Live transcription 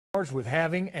charged with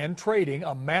having and trading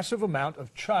a massive amount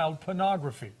of child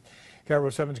pornography. KIRO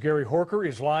 7's Gary Horker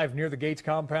is live near the Gates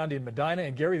compound in Medina.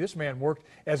 And Gary, this man worked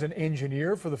as an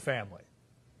engineer for the family.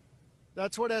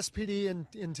 That's what SPD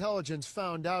intelligence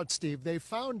found out, Steve. They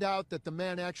found out that the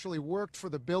man actually worked for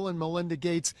the Bill and Melinda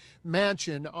Gates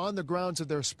mansion on the grounds of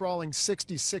their sprawling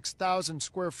 66,000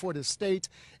 square foot estate,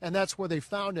 and that's where they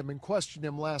found him and questioned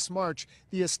him last March.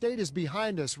 The estate is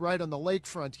behind us right on the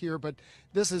lakefront here, but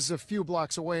this is a few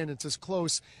blocks away, and it's as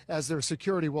close as their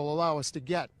security will allow us to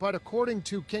get. But according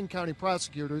to King County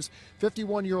prosecutors,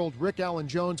 51-year-old Rick Allen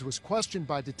Jones was questioned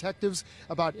by detectives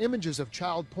about images of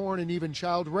child porn and even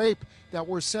child rape that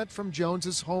were sent from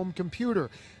Jones's home computer.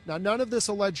 Now, none of this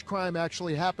alleged crime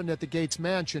actually happened at the Gates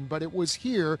mansion, but it was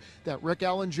here that Rick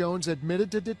Allen Jones admitted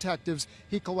to detectives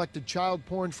he collected child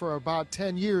porn for about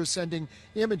 10 years, sending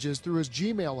images through his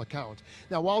Gmail account.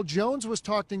 Now, while Jones was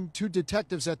talking to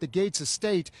detectives at the Gates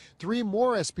estate, 3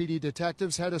 more SPD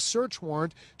detectives had a search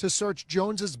warrant to search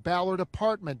Jones's Ballard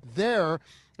apartment. There,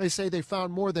 they say they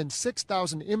found more than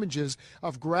 6,000 images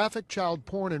of graphic child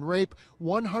porn and rape,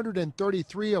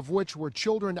 133 of which were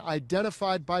children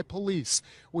identified by police.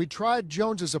 We tried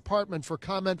Jones's apartment for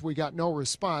comment. We got no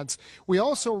response. We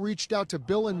also reached out to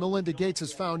Bill and Melinda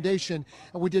Gates' foundation,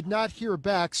 and we did not hear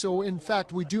back. So, in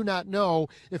fact, we do not know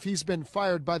if he's been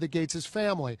fired by the Gates'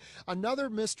 family. Another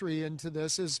mystery into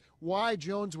this is why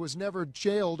Jones was never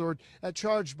jailed or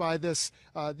charged by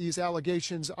these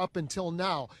allegations up until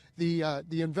now. The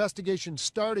investigation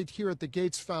started here at the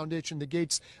Gates Foundation, the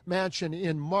Gates Mansion,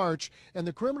 in March, and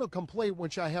the criminal complaint,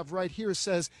 which I have right here,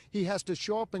 says he has to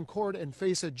show up in court and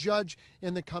face a judge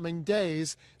in the coming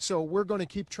days. So we're going to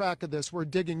keep track of this. We're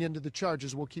digging into the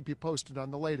charges. We'll keep you posted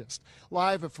on the latest.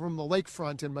 Live from the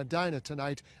lakefront in Medina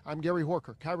tonight, I'm Gary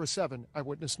Horker, KIRO 7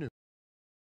 Eyewitness News.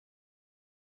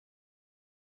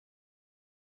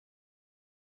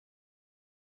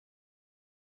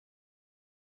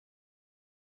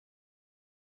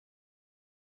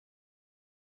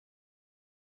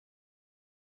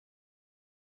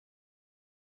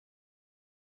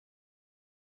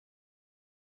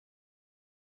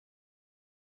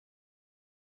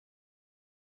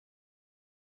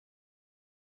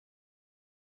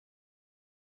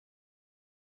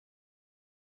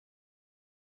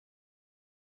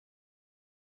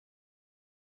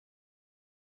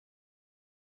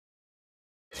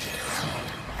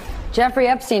 Jeffrey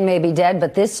Epstein may be dead,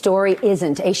 but this story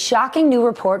isn't. A shocking new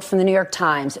report from the New York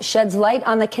Times sheds light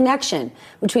on the connection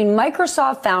between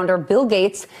Microsoft founder Bill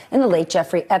Gates and the late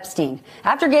Jeffrey Epstein.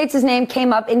 After Gates' name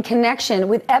came up in connection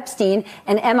with Epstein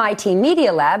and MIT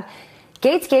Media Lab,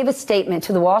 Gates gave a statement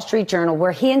to the Wall Street Journal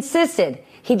where he insisted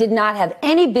he did not have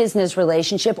any business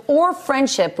relationship or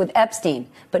friendship with Epstein.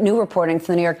 But new reporting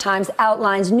from the New York Times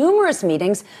outlines numerous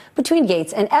meetings between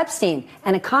Gates and Epstein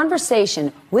and a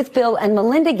conversation with Bill and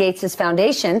Melinda Gates'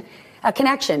 foundation, a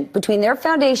connection between their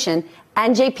foundation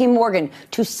and J.P. Morgan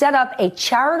to set up a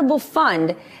charitable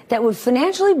fund that would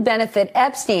financially benefit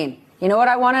Epstein. You know what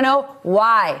I want to know?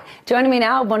 Why? Joining me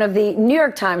now, one of the New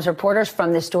York Times reporters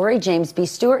from this story, James B.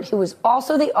 Stewart, who is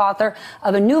also the author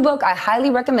of a new book I highly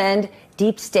recommend,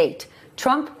 Deep State: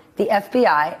 Trump, the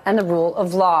FBI, and the Rule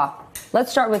of Law.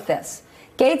 Let's start with this.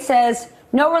 Gates says,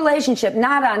 no relationship,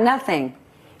 nada, nothing.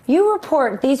 You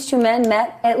report these two men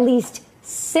met at least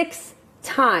 6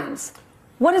 times.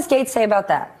 What does Gates say about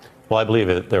that? Well, I believe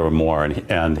that there were more,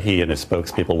 and he and his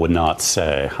spokespeople would not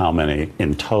say how many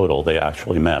in total they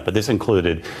actually met. But this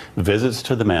included visits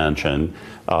to the mansion,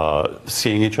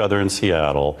 seeing each other in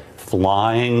Seattle,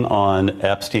 flying on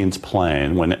Epstein's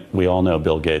plane, when we all know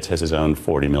Bill Gates has his own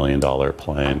 $40 million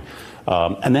plane.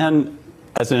 And then,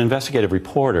 as an investigative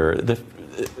reporter,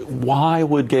 why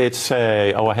would Gates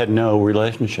say, oh, I had no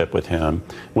relationship with him,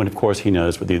 when, of course, he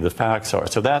knows what the facts are?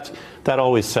 So that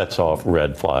always sets off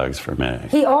red flags for me.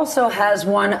 He also has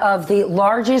one of the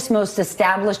largest, most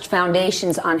established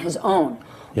foundations on his own.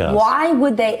 Yes. Why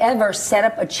would they ever set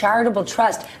up a charitable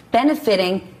trust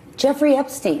benefiting Jeffrey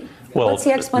Epstein? Well, what's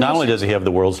the explanation? Not only does he have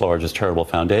the world's largest charitable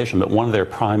foundation, but one of their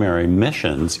primary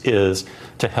missions is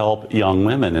to help young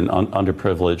women in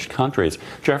underprivileged countries.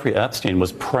 Jeffrey Epstein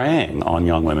was preying on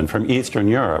young women from Eastern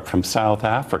Europe, from South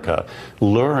Africa,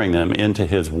 luring them into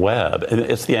his web.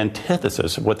 It's the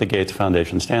antithesis of what the Gates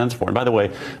Foundation stands for. And by the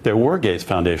way, there were Gates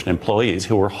Foundation employees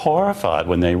who were horrified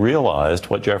when they realized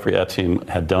what Jeffrey Epstein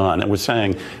had done and was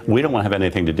saying, we don't want to have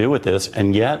anything to do with this,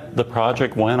 and yet the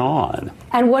project went on.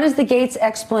 And what is the Gates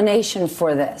explanation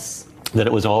for this? That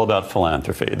it was all about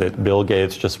philanthropy, that Bill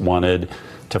Gates just wanted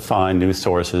to find new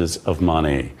sources of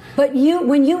money. But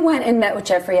when you went and met with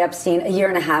Jeffrey Epstein a year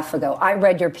and a half ago, I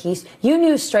read your piece, you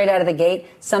knew straight out of the gate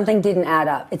something didn't add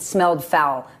up. It smelled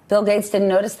foul. Bill Gates didn't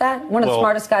notice that? One of the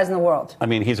smartest guys in the world. I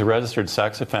mean, he's a registered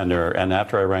sex offender, and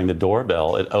after I rang the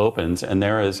doorbell, it opens, and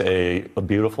there is a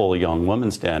beautiful young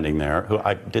woman standing there who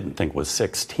I didn't think was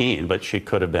 16, but she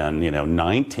could have been,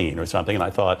 19 or something, and I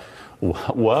thought,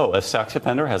 whoa, a sex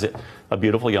offender has a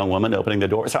beautiful young woman opening the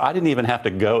door. So I didn't even have to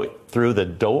go through the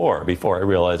door before I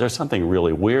realized there's something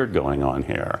really weird going on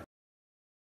here.